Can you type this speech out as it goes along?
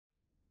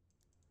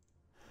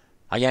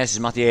Hi guys,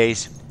 it's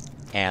Mattias,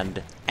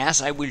 and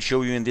as I will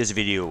show you in this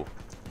video,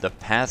 the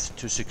path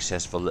to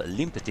successful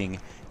limpeting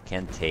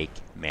can take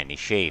many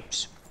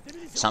shapes.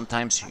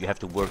 Sometimes you have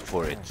to work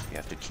for it. You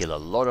have to kill a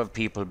lot of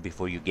people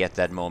before you get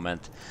that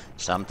moment.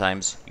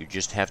 Sometimes you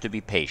just have to be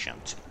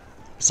patient.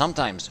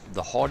 Sometimes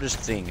the hardest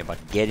thing about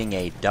getting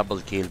a double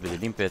kill with a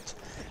limpet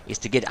is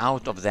to get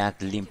out of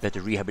that limpet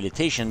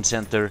rehabilitation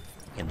center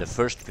in the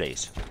first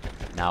place.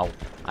 Now,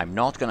 I'm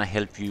not gonna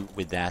help you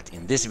with that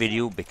in this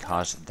video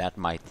because that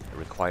might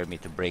require me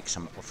to break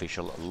some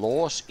official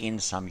laws in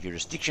some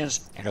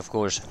jurisdictions, and of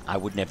course I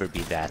would never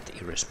be that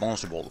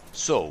irresponsible.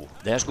 So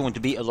there's going to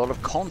be a lot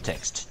of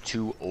context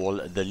to all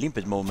the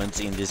limpet moments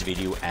in this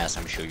video, as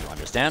I'm sure you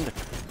understand.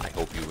 I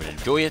hope you will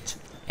enjoy it,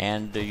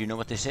 and you know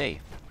what they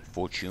say,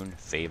 fortune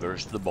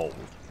favors the bold.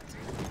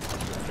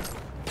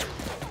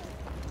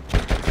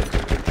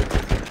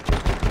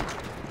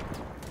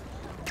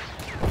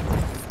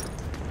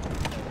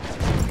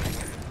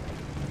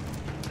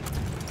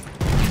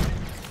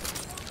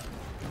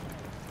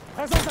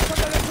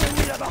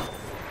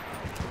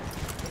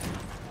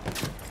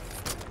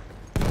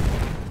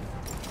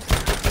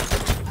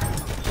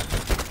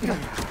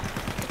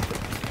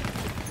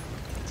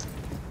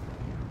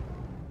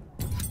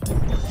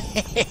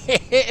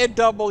 A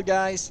double,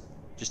 guys.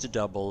 Just a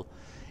double.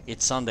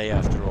 It's Sunday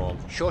after all.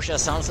 Shosha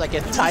sounds like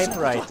a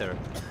typewriter.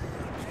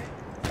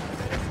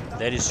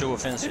 That is so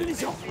offensive.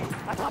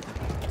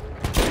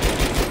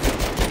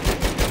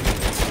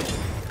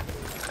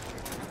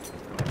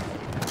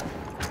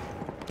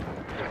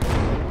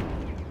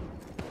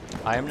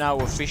 I am now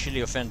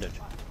officially offended.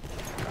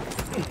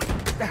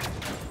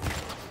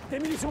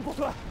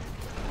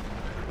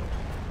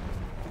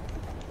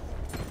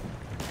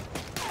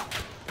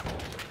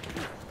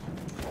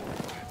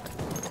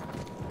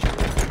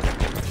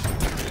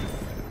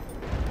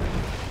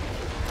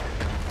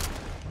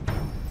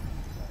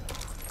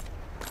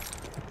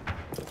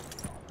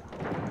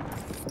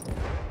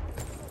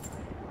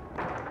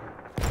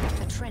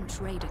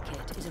 Trench Raider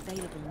kit is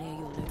available near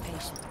your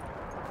location.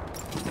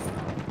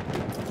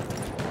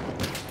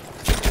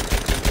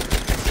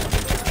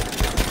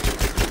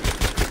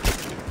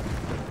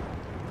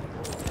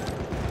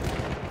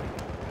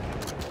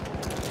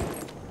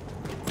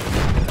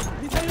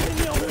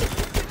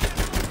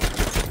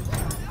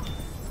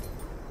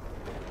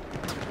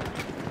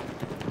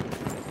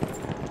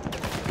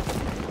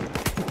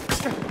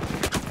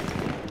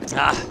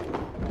 Ah!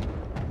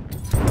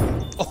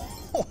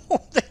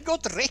 Oh, they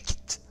got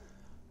wrecked!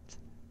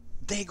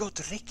 They got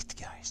wrecked,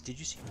 guys. Did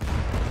you see?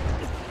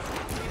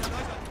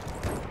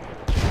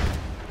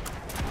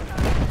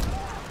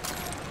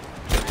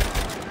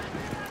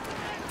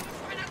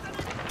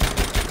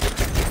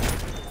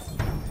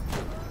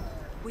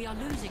 We are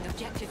losing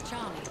objective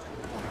Charlie.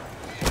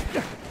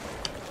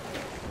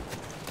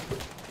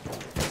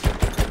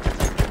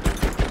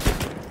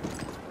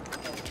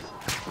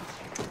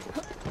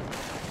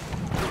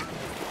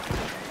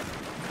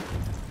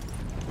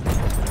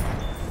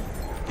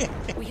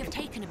 We have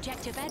taken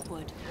objective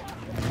Edward.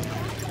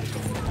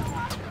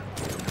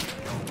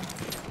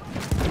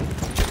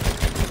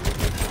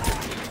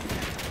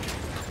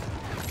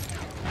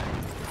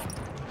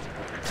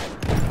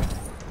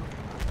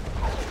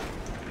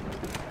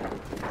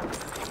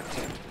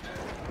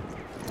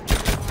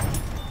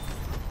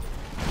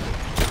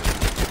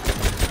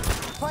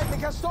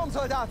 Feindlicher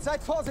Sturmsoldat,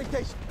 seid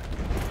vorsichtig!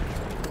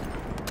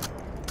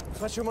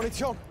 Frische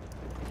Munition!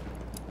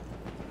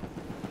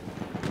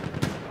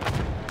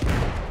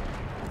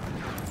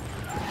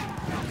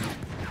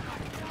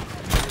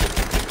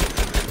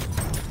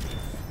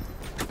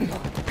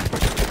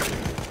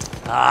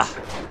 Ah!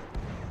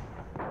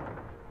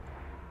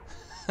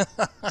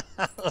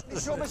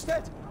 Mission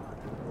bestellt!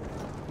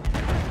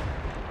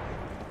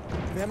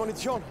 Mehr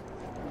Munition!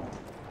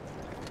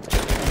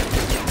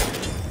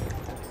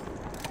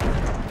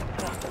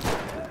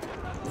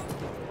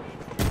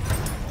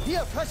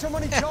 Hier, frische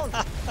Munition!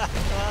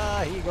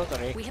 Ah, he got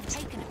wrecked. We have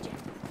taken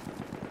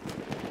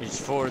objective. It's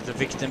for the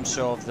victims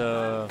of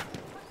the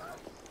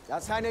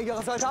Das ist einer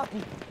ihrer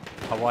Soldaten!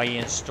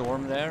 Hawaiian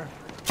storm there.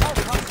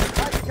 Aufpassen,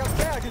 feindlicher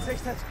Speer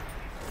gesichtet!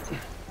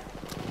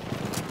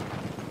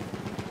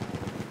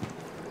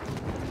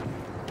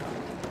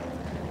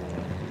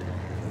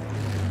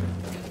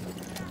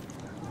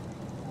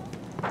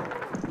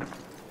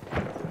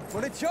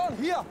 Munition,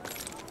 hier!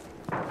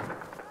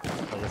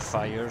 For the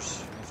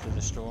fires after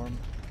the storm.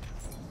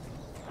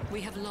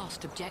 We have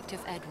lost objective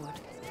Edward.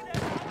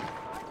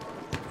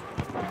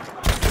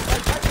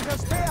 Ein feindlicher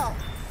Speer!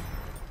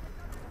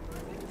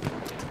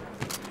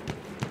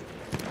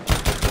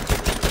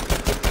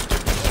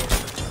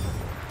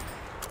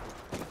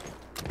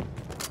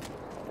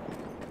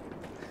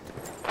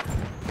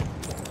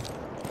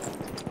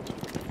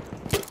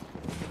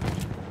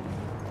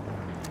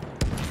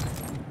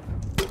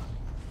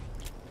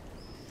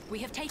 We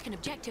have taken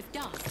objective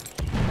Dark.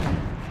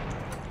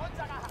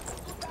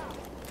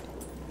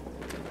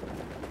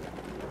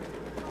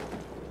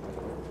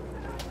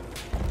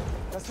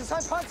 Das ist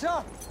ein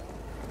Panzer!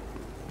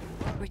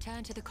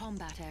 Return to the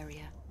combat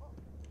area.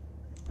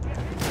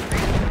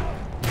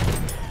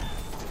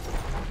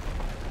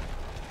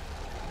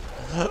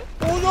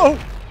 Oh no!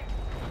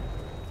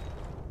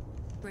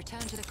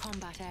 Return to the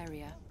combat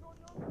area.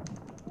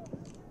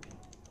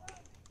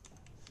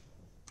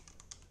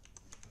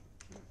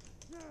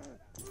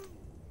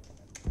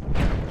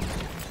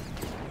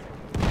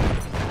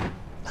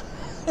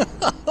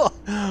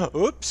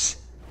 Oops!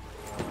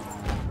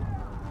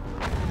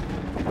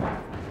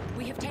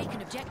 We have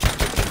taken objective.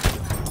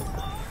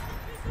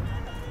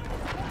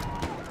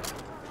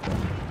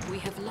 We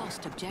have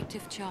lost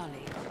objective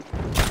Charlie.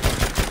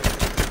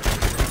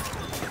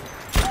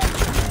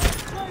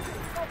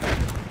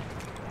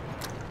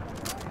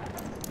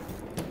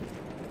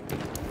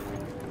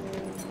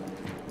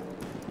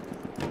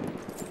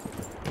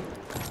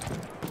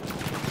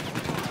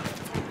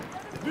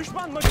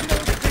 Düşman makine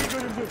ötesi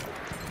görüldü.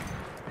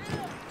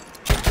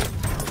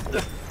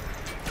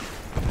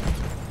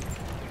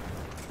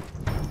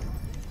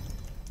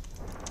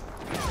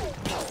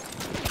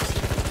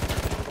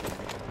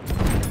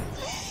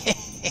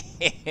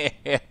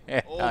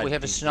 Oh, we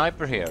have a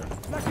sniper here.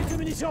 Nakite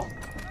munisyon.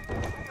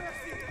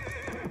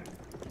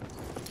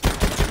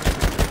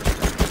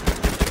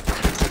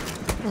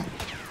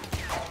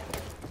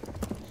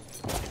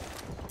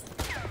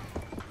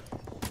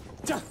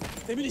 Tiens,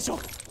 des munitions.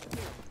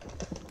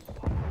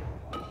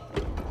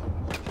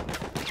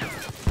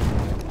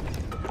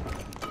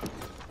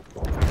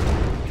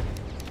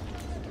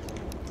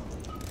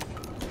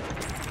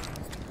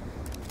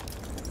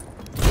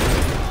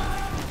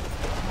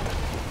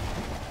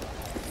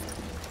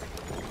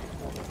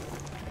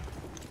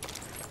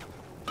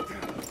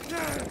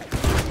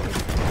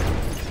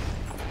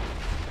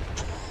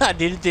 I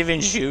didn't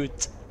even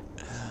shoot.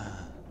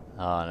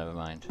 Oh, never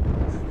mind.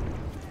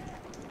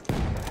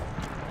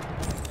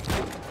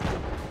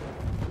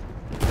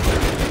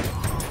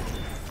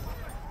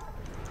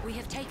 We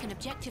have taken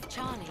objective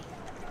Charlie.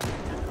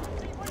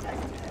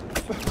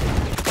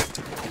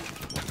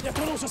 Il y a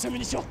trop long sur ces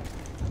munitions.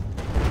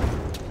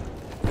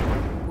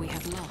 We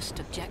have lost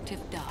objective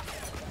Duff.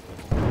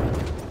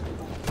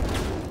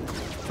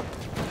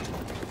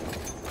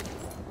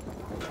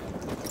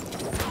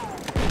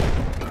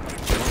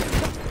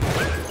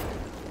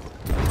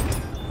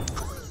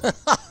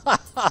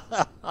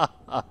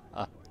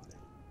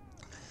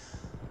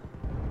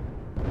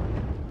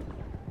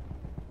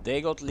 They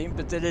got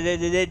Limpet,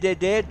 they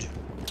dead.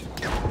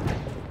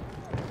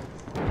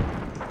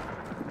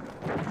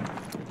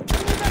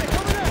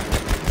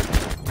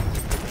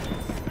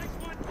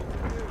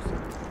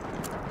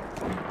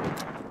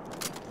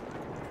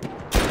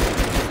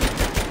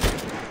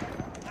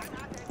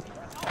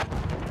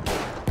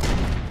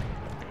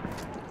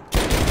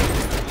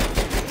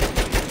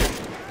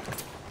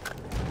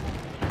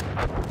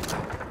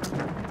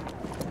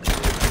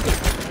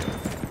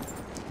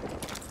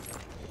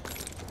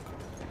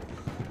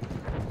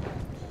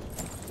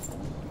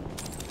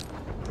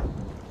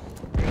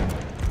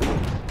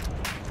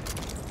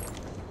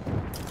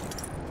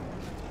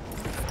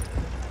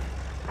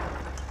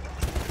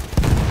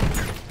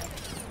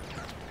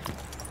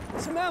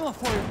 Some ammo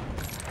for you.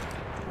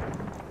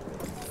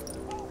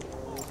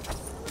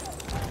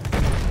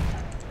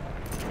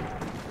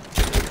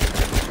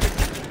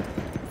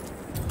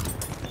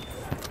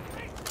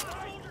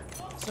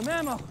 Some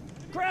ammo.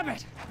 Grab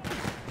it.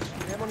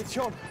 Mehr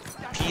Munition.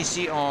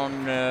 PC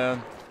on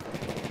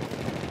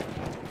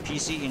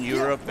PC in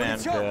Europe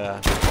and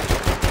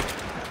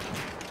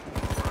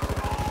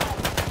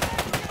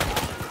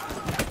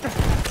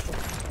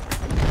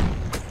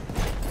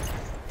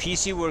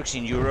PC works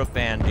in Europe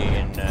and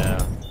in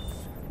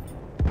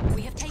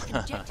We have taken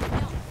objective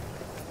Duff.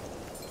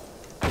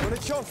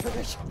 Munition für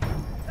dich.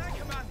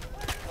 Danke, Mann.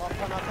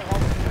 Granate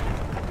raus.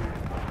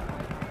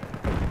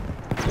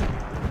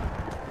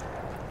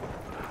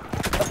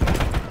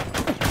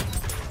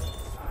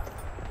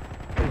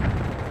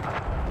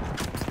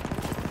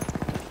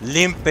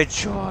 Limpet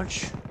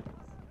charge.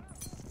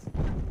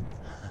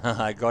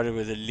 I got it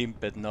with a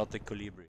Limpet, not a Colibri.